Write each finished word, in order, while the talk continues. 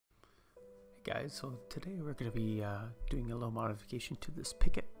Guys, so today we're going to be doing a little modification to this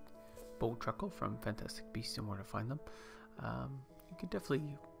Pickett bow truckle from Fantastic Beasts and Where to Find Them. You could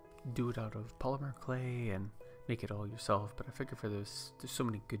definitely do it out of polymer clay and make it all yourself, but I figured for this, there's so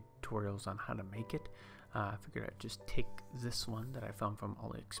many good tutorials on how to make it. I figured I'd just take this one that I found from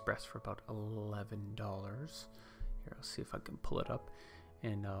AliExpress for about $11. Here, I'll see if I can pull it up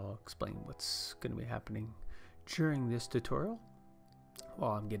and I'll explain what's going to be happening during this tutorial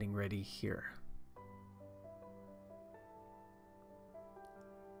while I'm getting ready here.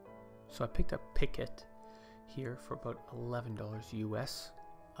 So I picked up Pickett here for about $11 US.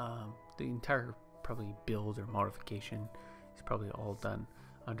 The entire probably build or modification is probably all done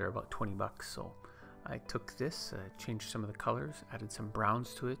under about 20 bucks. So I took this, changed some of the colors, added some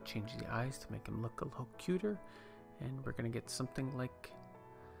browns to it, changed the eyes to make them look a little cuter, and we're gonna get something like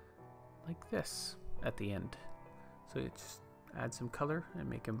this at the end. So it's add some color and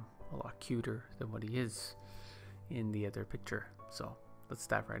make him a lot cuter than what he is in the other picture. So let's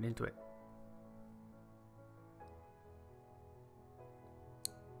dive right into it.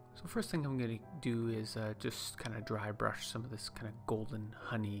 So first thing I'm going to do is just kind of dry brush some of this kind of golden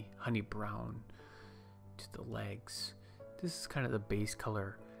honey brown to the legs. This is kind of the base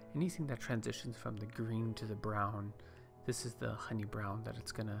color. Anything that transitions from the green to the brown, this is the honey brown that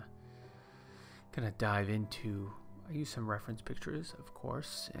it's gonna dive into. I use some reference pictures, of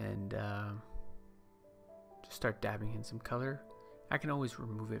course, and just start dabbing in some color. I can always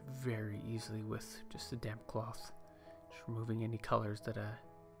remove it very easily with just a damp cloth, just removing any colors that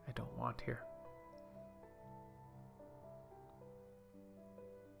I don't want here.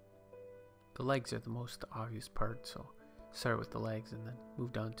 The legs are the most obvious part, so start with the legs and then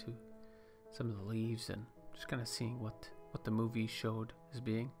moved on to some of the leaves and just kind of seeing what the movie showed as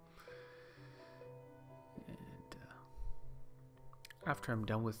being. After I'm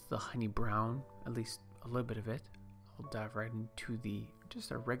done with the honey brown, at least a little bit of it, I'll dive right into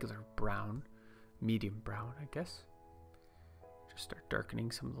just a regular brown, medium brown, I guess. Just start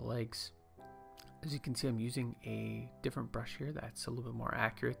darkening some of the legs. As you can see, I'm using a different brush here that's a little bit more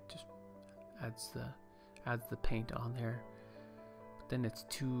accurate. Just adds the paint on there. But then it's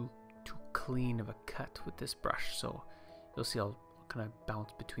too clean of a cut with this brush, so you'll see I'll kind of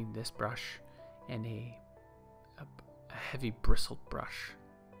bounce between this brush and a heavy bristled brush.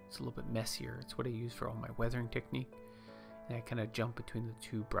 It's a little bit messier. It's what I use for all my weathering technique, and I kind of jump between the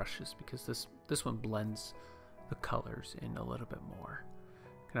two brushes because this one blends the colors in a little bit more.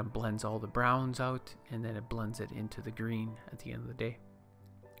 Kind of blends all the browns out and then it blends it into the green at the end of the day.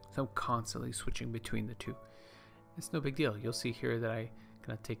 So I'm constantly switching between the two. It's no big deal. You'll see here that I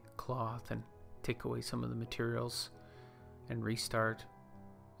kind of take cloth and take away some of the materials and restart.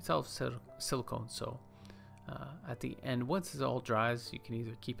 It's all silicone, so at the end, once it all dries, you can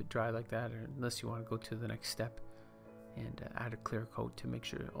either keep it dry like that, or unless you want to go to the next step and add a clear coat to make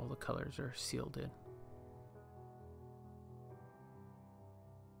sure all the colors are sealed in.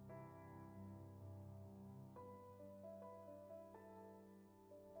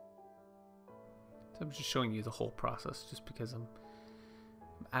 So I'm just showing you the whole process just because I'm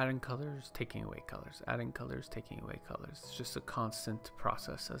adding colors, taking away colors, adding colors, taking away colors. It's just a constant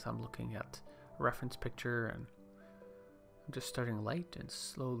process as I'm looking at reference picture, and I'm just starting light and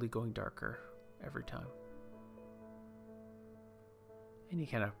slowly going darker every time. Any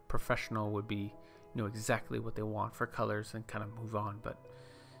kind of professional would be know exactly what they want for colors and kind of move on, but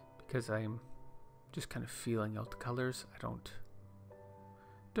because I'm just kind of feeling out the colors, I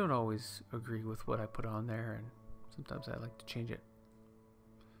don't always agree with what I put on there, and sometimes I like to change it.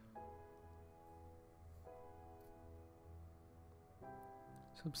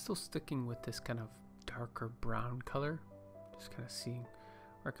 So I'm still sticking with this kind of darker brown color, just kind of seeing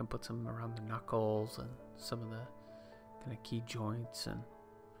where I can put some around the knuckles and some of the kind of key joints and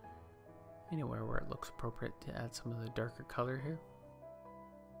anywhere where it looks appropriate to add some of the darker color here.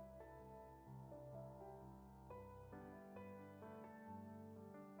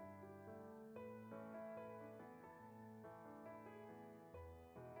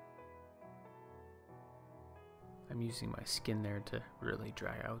 I'm using my skin there to really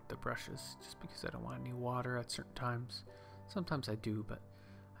dry out the brushes just because I don't want any water at certain times. Sometimes I do, but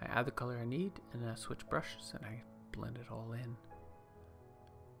I add the color I need and then I switch brushes and I blend it all in.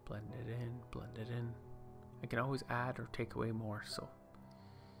 Blend it in, blend it in. I can always add or take away more, so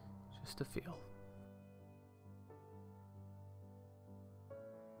just a feel.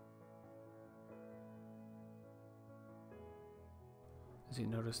 As you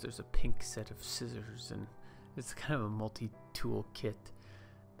notice, there's a pink set of scissors, and it's kind of a multi-tool kit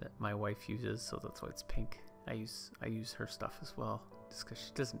that my wife uses, so that's why it's pink. I use her stuff as well. just because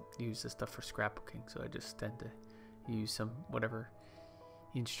she doesn't use this stuff for scrapbooking, so I just tend to use some whatever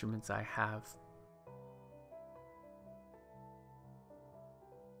instruments I have.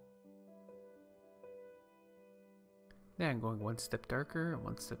 Then I'm going one step darker and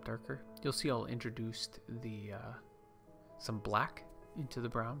one step darker. You'll see I'll introduced the some black into the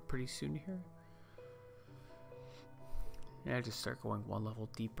brown pretty soon here. And I just start going one level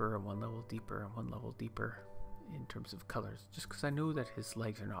deeper and one level deeper and one level deeper in terms of colors, just because I know that his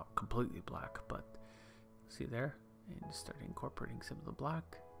legs are not completely black, but see there, and just start incorporating some of the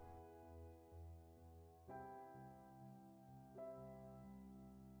black.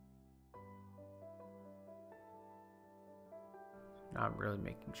 Now I'm really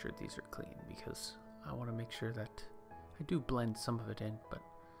making sure these are clean because I want to make sure that I do blend some of it in, but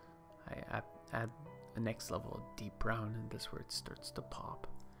I add the next level of deep brown, and this is where it starts to pop.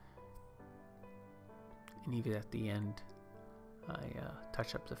 And even at the end, I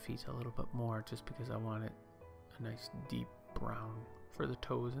touch up the feet a little bit more just because I want it a nice deep brown for the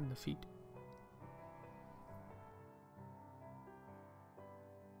toes and the feet.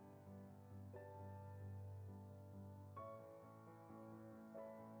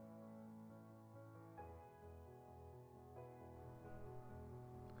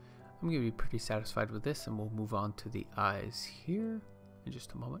 I'm going to be pretty satisfied with this, and we'll move on to the eyes here in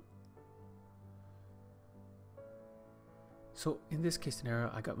just a moment. So in this case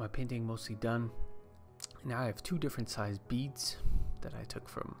scenario, I got my painting mostly done. Now I have two different size beads that I took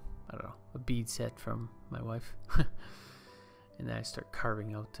from, I don't know, a bead set from my wife. And then I start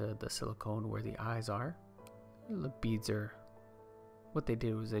carving out the silicone where the eyes are. The beads are, what they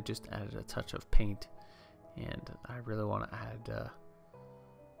did was they just added a touch of paint, and I really want to add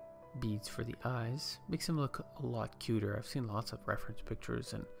beads for the eyes. Makes him look a lot cuter. I've seen lots of reference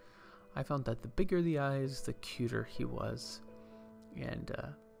pictures, and I found that the bigger the eyes, the cuter he was. And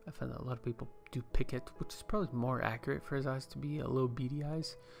I found that a lot of people do Pickett, which is probably more accurate for his eyes to be a little beady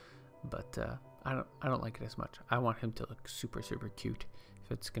eyes, but I don't like it as much. I want him to look super cute if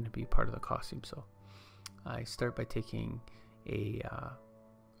it's going to be part of the costume. So I start by taking a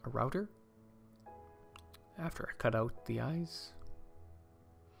router after I cut out the eyes.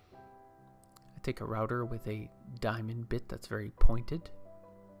 I take a router with a diamond bit that's very pointed.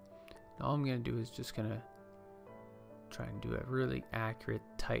 All I'm going to do is just going to try and do a really accurate,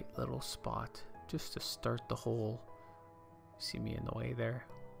 tight little spot just to start the hole. See me in the way there?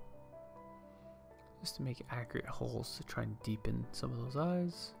 Just to make accurate holes to try and deepen some of those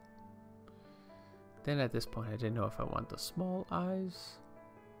eyes. Then at this point I didn't know if I want the small eyes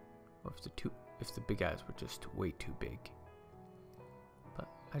or if the big eyes were just way too big. But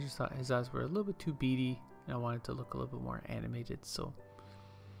I just thought his eyes were a little bit too beady and I wanted to look a little bit more animated, so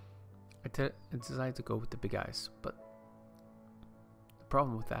I decided to go with the big eyes. But the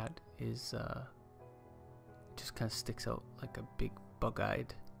problem with that is it just kind of sticks out like a big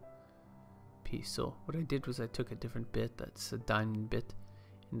bug-eyed piece. So what I did was I took a different bit that's a diamond bit,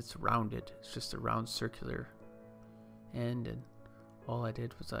 and it's rounded. It's just a round circular end, and all I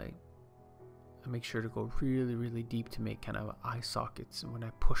did was I make sure to go really deep to make kind of eye sockets. And when I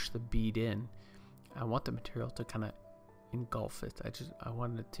push the bead in, I want the material to kind of engulf it. I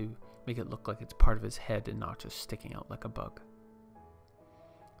wanted to make it look like it's part of his head and not just sticking out like a bug.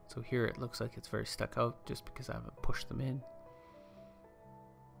 So here it looks like it's very stuck out just because I haven't pushed them in.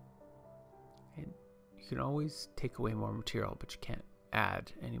 And you can always take away more material, but you can't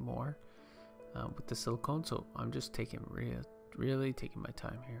add any more with the silicone. So I'm just really taking my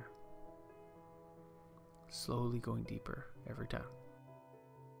time here, slowly going deeper every time.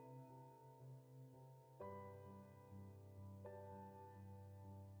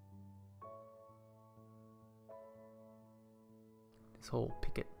 This whole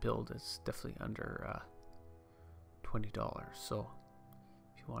Pickett build is definitely under $20. So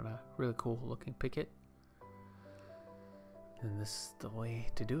if you want a really cool looking Pickett, then this is the way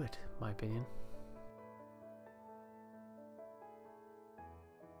to do it, in my opinion.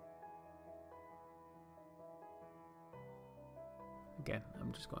 Again,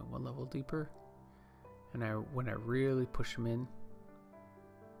 I'm just going one level deeper, and when I really push them in,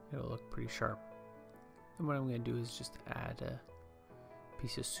 it'll look pretty sharp. And what I'm going to do is just add a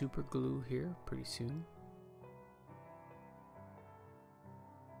piece of super glue here pretty soon.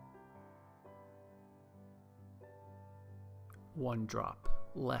 One drop,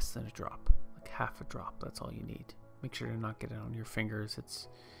 less than a drop, like half a drop. That's all you need. Make sure to not get it on your fingers. It's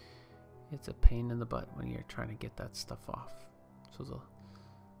a pain in the butt when you're trying to get that stuff off. So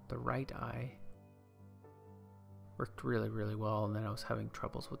the right eye worked really well, and then I was having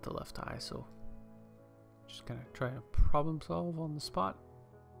troubles with the left eye, so Just kind of try to problem solve on the spot.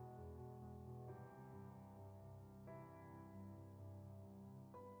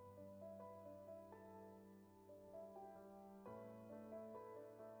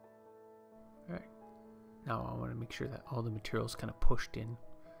 Alright, now I want to make sure that all the material's kind of pushed in.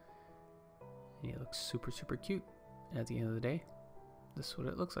 And it looks super, super cute. And at the end of the day, this is what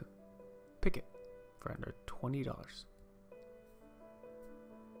it looks like. Pickett for under $20.